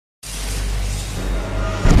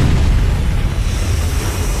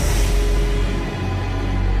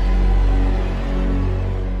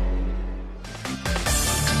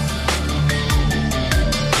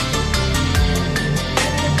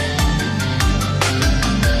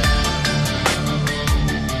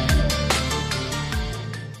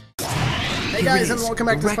guys, and welcome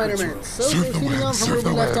back to Spider-Man. So, we're continuing on from where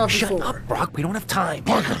we left off before. Shut up, Brock. We don't have time.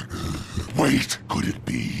 Parker, wait. Could it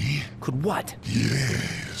be? Could what?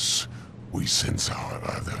 Yes. We sense our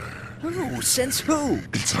other. Who? Sense who?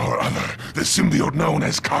 It's our other. The symbiote known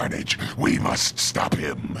as Carnage. We must stop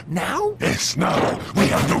him. Now? Yes, now. We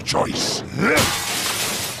have no choice.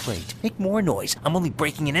 Great. Make more noise. I'm only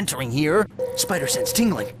breaking and entering here. Spider sense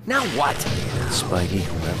tingling. Now what? Spidey,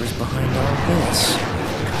 whoever's behind all this.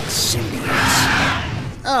 Got symbiotes.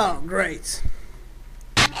 Oh, great.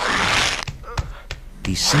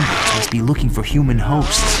 These symbiotes must be looking for human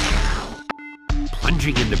hosts.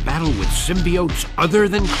 Plunging into battle with symbiotes other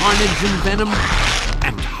than Carnage and Venom?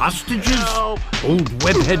 And hostages? Old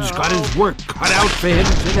Webhead's got his work cut out for him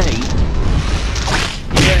today.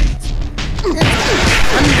 Great.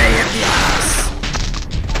 Monday at the office.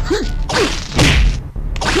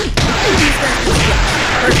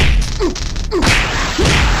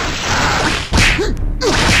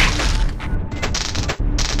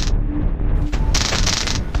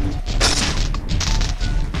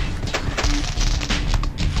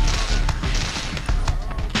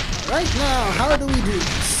 Right now, how do we do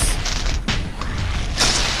this?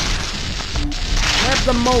 Grab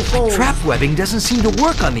the mofos. Trap webbing doesn't seem to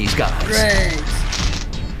work on these guys. Great.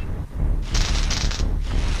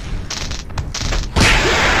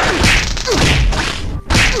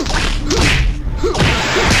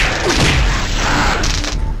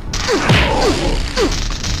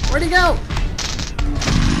 Where'd he go?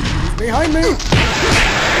 He's behind me.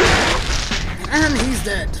 And he's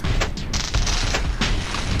dead.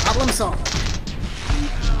 Problem solved.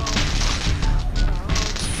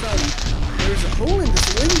 So, there's a hole in the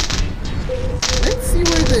ceiling. Let's see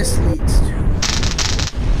where this leads to.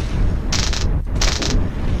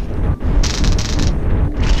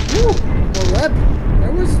 Ooh, more web.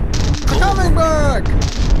 There was a comic book.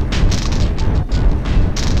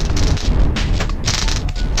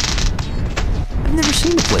 I've never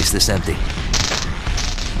seen a place this empty.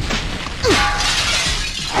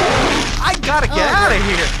 I gotta get out of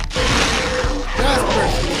here! Just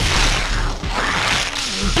perfect.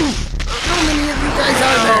 How many of you guys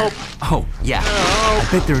are there? Oh, yeah. I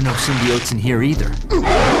bet there are no symbiotes in here either.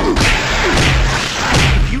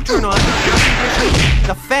 If you turn on the air conditioning,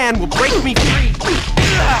 the fan will break me free!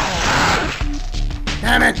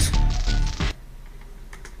 Damn it!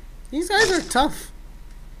 These guys are tough.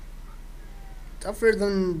 Tougher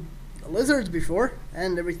than the lizards before,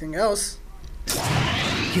 and everything else.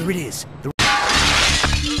 Here it is.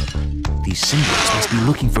 These symbiotes must be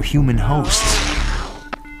looking for human hosts.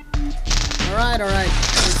 Alright.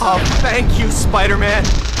 Oh, thank you, Spider-Man!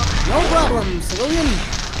 No problem, civilian.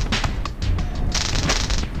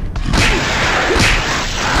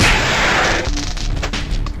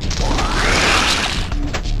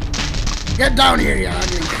 Get down here, you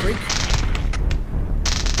ugly freak.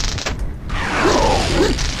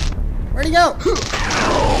 Where'd he go?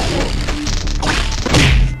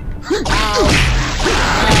 Ouch.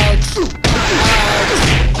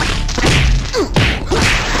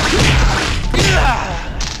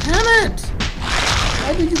 Damn it!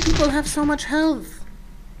 Why do you people have so much health?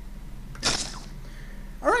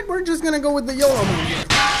 Alright, we're just gonna go with the YOLO move here.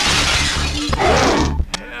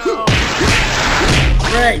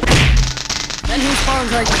 Great. Then he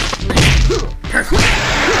spawns like perfect.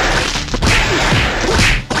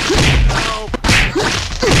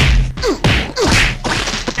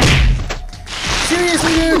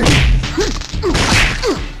 Seriously, dude?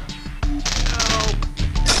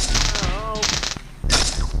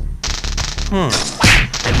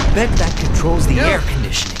 I bet that controls the air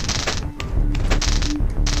conditioning.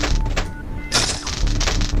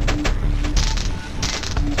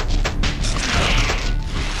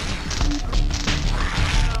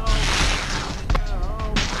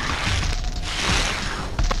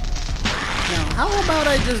 Now, how about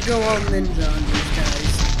I just go all ninja on these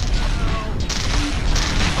guys?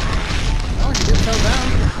 Oh, he did fell down.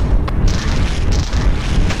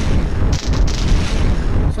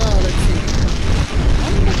 So, let's see.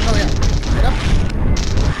 Oh, yeah. Right up.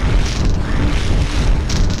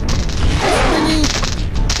 Spinny.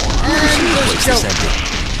 And just choke.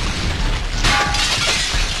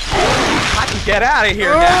 I can get out of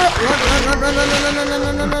here Oh, now!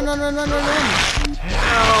 run.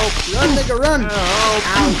 Help! Run, nigga, run. Help!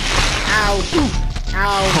 Ow.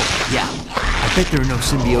 Oh, yeah. I bet there are no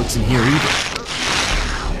symbiotes in here either.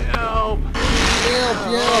 Help!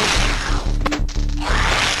 Yelp.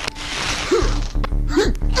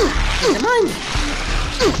 Come on.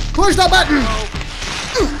 Push the button.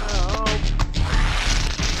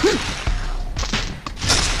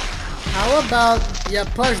 How about You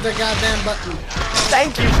push the goddamn button.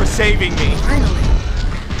 Thank you for saving me. Finally.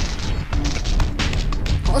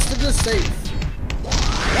 Hostages safe.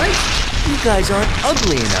 Right? You guys aren't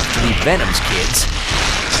ugly enough to be Venom's kids.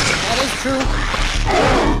 That is true.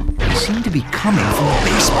 They seem to be coming from the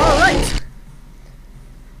basement. Alright.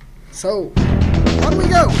 So, on we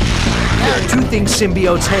go. There are two things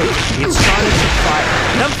symbiotes hate. It's sonic and fire.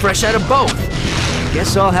 And I'm fresh out of both.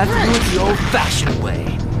 Guess I'll have to do it the old-fashioned way.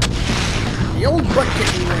 The old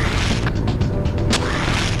butt-kicking way.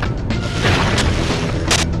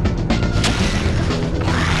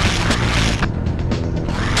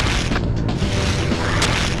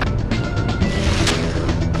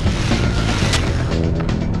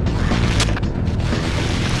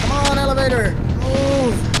 Come on, elevator.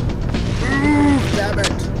 Move. Move, damn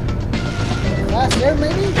it. Faster,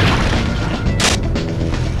 maybe?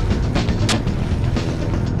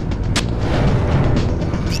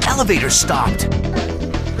 The elevator stopped.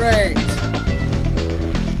 Great.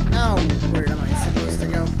 Now, where am I supposed to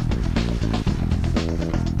go?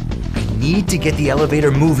 I need to get the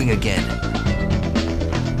elevator moving again.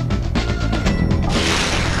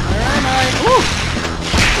 Where am I? Ooh!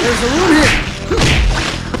 There's a room here.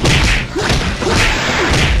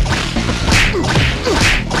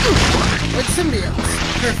 With symbiotes.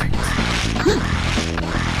 Perfect.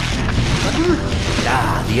 Button.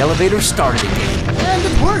 Ah, the elevator started again. And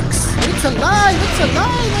it works! It's alive! It's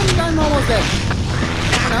alive! And I'm almost dead.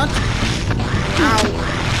 Or not. Ow.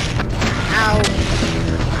 Ow.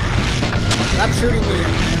 Stop shooting me.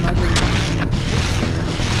 I'm ugly.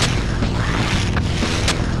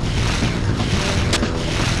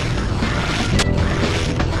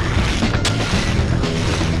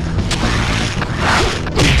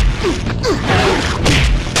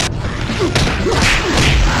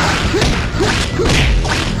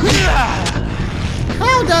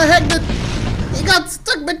 How the heck did he got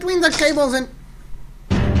stuck between the cables and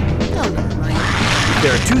oh, never mind.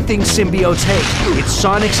 There are two things symbiotes hate. It's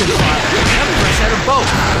sonics and fire. I'm fresh out of both.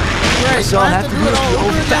 Right, Guess I'll have to do it the all over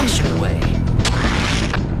again. old-fashioned way.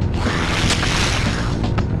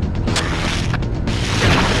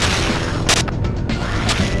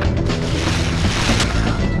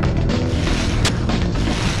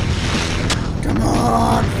 Come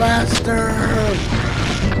on, faster!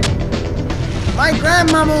 My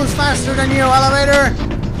grandma moves faster than you, elevator!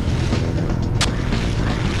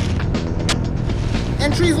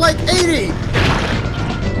 And she's like 80!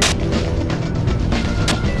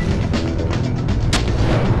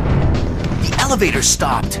 The elevator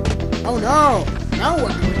stopped. Oh no! Now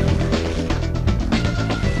what do we do?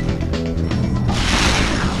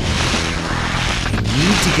 I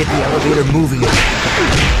need to get the elevator moving again.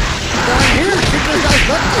 Down here, kick this guy's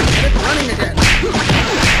butt and get it running again.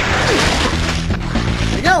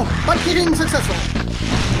 There we go! Butt kicking successful.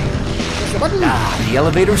 Press the button. Ah, the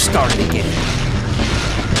elevator started again.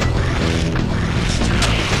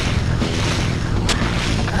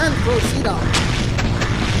 And proceed on.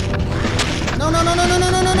 No, no, no, no, no, no,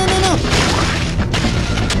 no, no, no, no, no!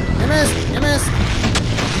 You missed! You missed!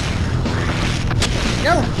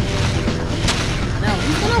 Go! Now,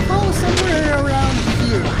 he's gonna fall somewhere around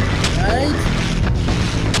here, right?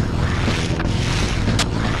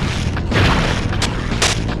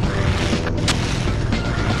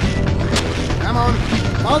 Come on,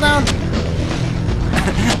 fall down!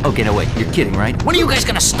 Okay, no wait, you're kidding, right? When are you guys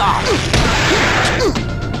gonna stop?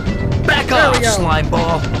 Back There off, we go. slime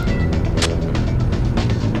ball.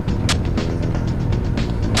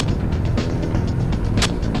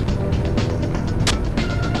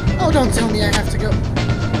 Oh, don't tell me I have to go.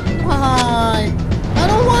 Why? I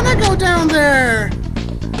don't want to go down there!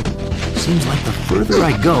 Seems like the further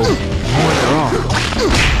I go, the more there are.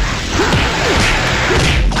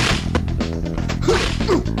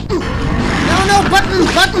 No, no, button,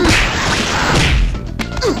 button!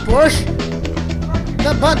 Push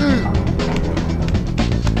the button!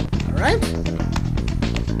 Alright?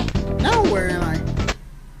 Now where am I?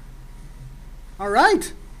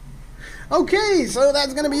 Alright! Okay, so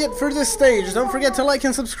that's gonna be it for this stage. Don't forget to like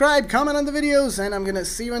and subscribe, comment on the videos, and I'm gonna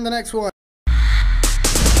see you in the next one.